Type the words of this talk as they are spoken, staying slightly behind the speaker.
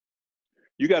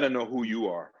you got to know who you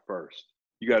are first.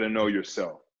 You got to know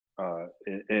yourself.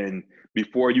 And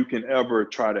before you can ever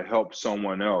try to help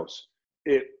someone else,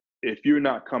 if you're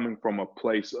not coming from a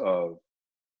place of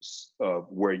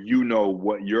where you know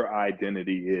what your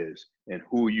identity is and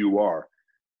who you are,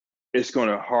 it's going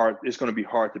to be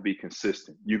hard to be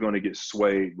consistent. You're going to get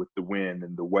swayed with the wind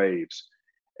and the waves,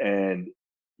 and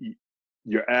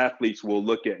your athletes will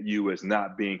look at you as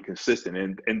not being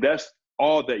consistent. And that's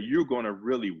all that you're going to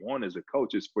really want as a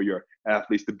coach, is for your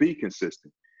athletes to be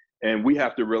consistent. And we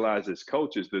have to realize as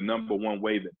coaches, the number one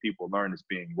way that people learn is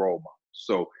being role models.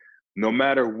 So no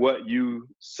matter what you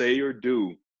say or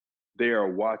do, they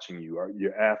are watching you, or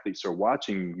your athletes are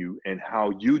watching you, and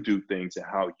how you do things and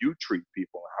how you treat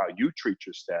people, and how you treat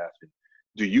your staff. And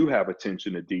do you have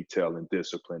attention to detail and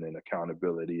discipline and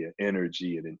accountability and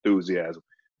energy and enthusiasm?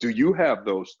 Do you have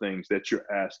those things that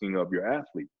you're asking of your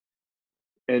athlete?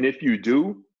 And if you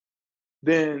do,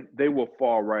 then they will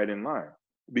fall right in line,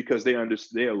 because they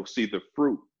will see the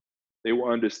fruit. They will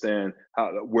understand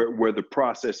where the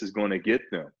process is going to get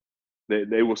them.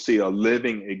 They will see a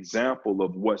living example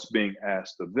of what's being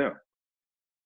asked of them.